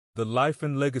The life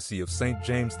and legacy of Saint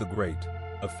James the Great,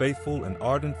 a faithful and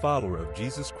ardent follower of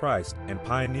Jesus Christ and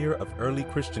pioneer of early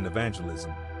Christian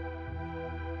evangelism.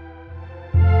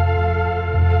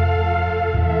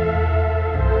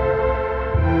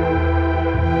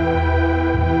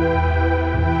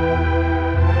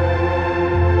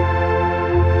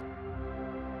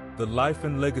 The life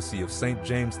and legacy of Saint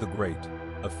James the Great,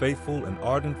 a faithful and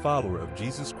ardent follower of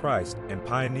Jesus Christ and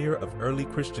pioneer of early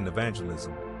Christian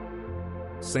evangelism.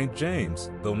 Saint James,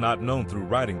 though not known through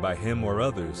writing by him or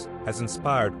others, has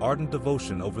inspired ardent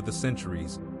devotion over the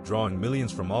centuries, drawing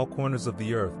millions from all corners of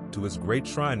the earth to his great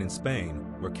shrine in Spain,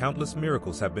 where countless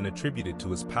miracles have been attributed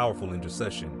to his powerful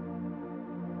intercession.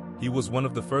 He was one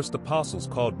of the first apostles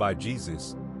called by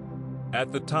Jesus.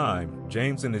 At the time,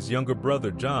 James and his younger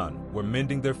brother John were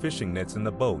mending their fishing nets in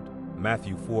the boat,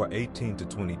 Matthew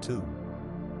 4:18-22.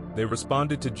 They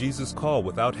responded to Jesus' call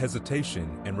without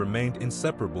hesitation and remained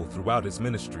inseparable throughout his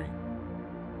ministry.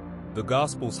 The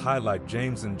Gospels highlight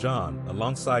James and John,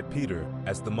 alongside Peter,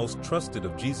 as the most trusted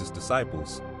of Jesus'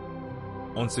 disciples.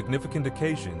 On significant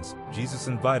occasions, Jesus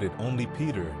invited only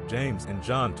Peter, James, and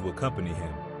John to accompany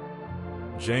him.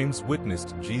 James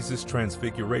witnessed Jesus'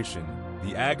 transfiguration,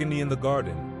 the agony in the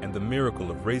garden, and the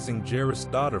miracle of raising Jairus'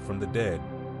 daughter from the dead.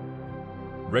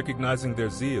 Recognizing their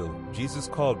zeal, Jesus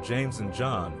called James and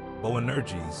John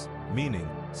Boanerges, meaning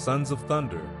sons of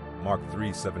thunder, Mark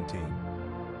 3:17.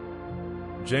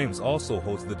 James also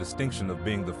holds the distinction of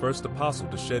being the first apostle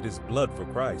to shed his blood for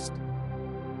Christ.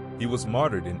 He was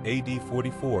martyred in AD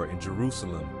 44 in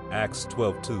Jerusalem, Acts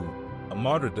 12:2, a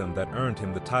martyrdom that earned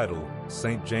him the title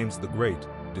Saint James the Great,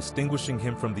 distinguishing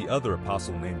him from the other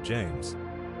apostle named James.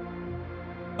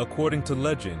 According to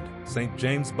legend, St.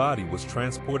 James' body was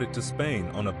transported to Spain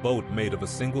on a boat made of a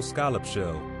single scallop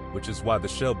shell, which is why the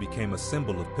shell became a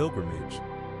symbol of pilgrimage.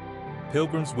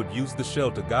 Pilgrims would use the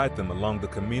shell to guide them along the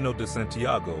Camino de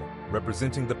Santiago,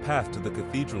 representing the path to the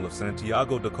Cathedral of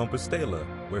Santiago de Compostela,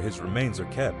 where his remains are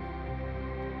kept.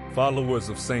 Followers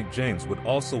of St. James would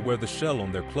also wear the shell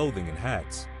on their clothing and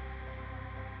hats.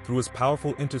 Through his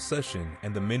powerful intercession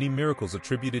and the many miracles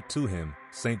attributed to him,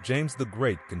 St. James the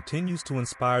Great continues to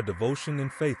inspire devotion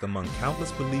and faith among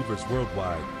countless believers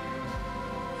worldwide.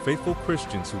 Faithful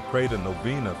Christians who prayed a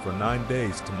novena for 9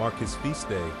 days to mark his feast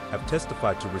day have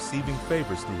testified to receiving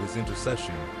favors through his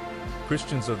intercession.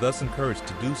 Christians are thus encouraged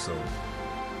to do so.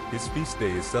 His feast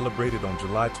day is celebrated on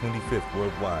July 25th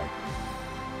worldwide.